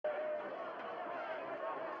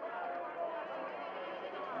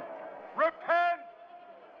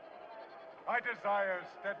I desire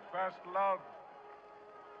steadfast love,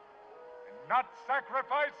 and not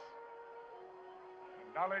sacrifice,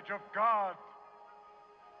 the knowledge of God,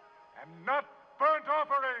 and not burnt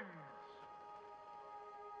offerings.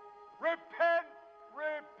 Repent,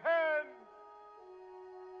 repent.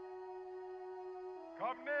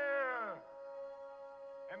 Come near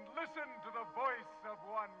and listen to the voice of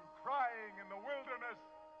one crying in the wilderness.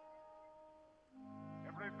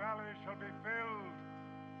 Every valley shall be filled,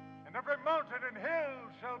 and every mountain and hill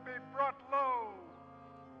shall be brought low,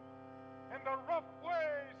 and the rough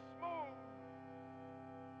way smooth,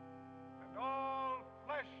 and all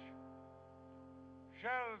flesh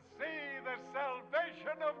shall see the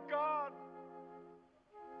salvation of God.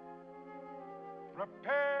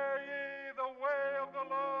 Prepare ye the way of the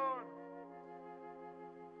Lord,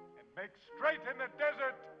 and make straight in the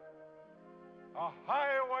desert a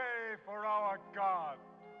highway for our God.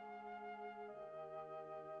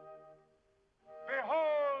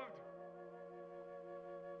 Behold,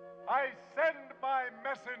 I send my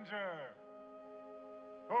messenger,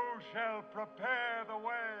 who shall prepare the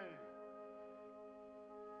way.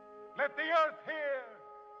 Let the earth hear,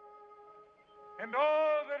 and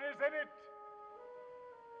all that is in it,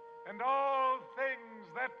 and all things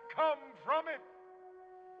that come from it.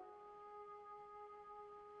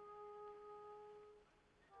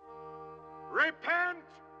 Repent,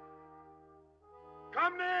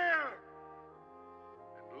 come near,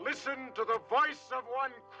 and listen to the voice of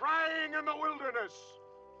one crying in the wilderness.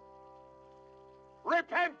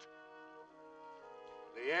 Repent!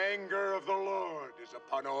 The anger of the Lord is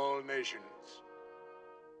upon all nations.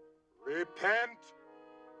 Repent!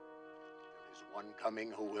 There is one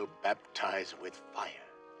coming who will baptize with fire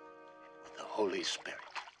and with the Holy Spirit.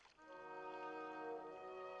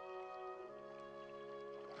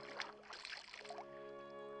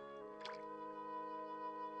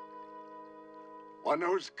 One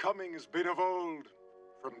whose coming has been of old,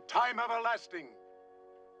 from time everlasting,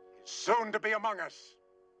 is soon to be among us.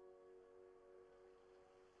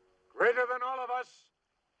 Greater than all of us,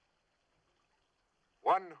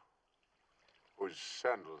 one whose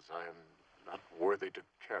sandals I am not worthy to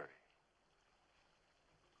carry.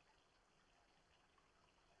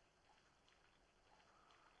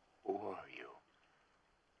 Who are you?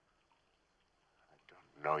 I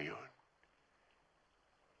don't know you.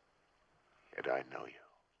 Yet I know you.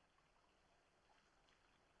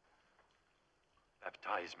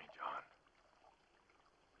 Baptize me, John.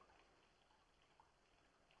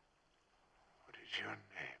 What is your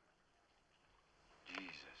name?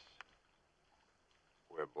 Jesus.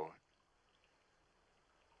 Where born?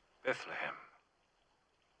 Bethlehem.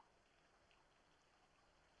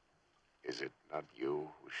 Is it not you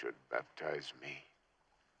who should baptize me?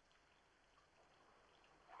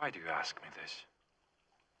 Why do you ask me this?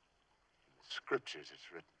 In the scriptures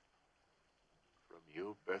it's written, from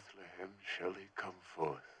you, Bethlehem, shall he come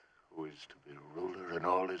forth, who is to be ruler in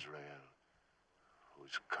all Israel,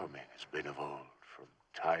 whose coming has been of old, from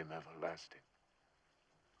time everlasting.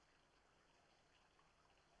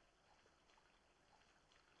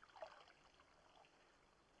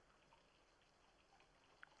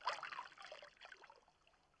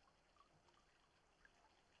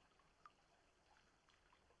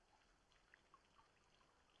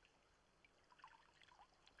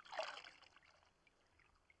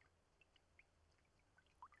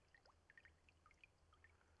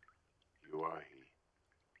 You are he,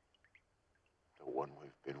 the one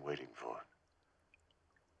we've been waiting for.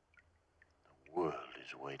 The world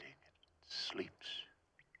is waiting. It sleeps,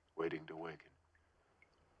 waiting to waken.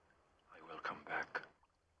 I will come back.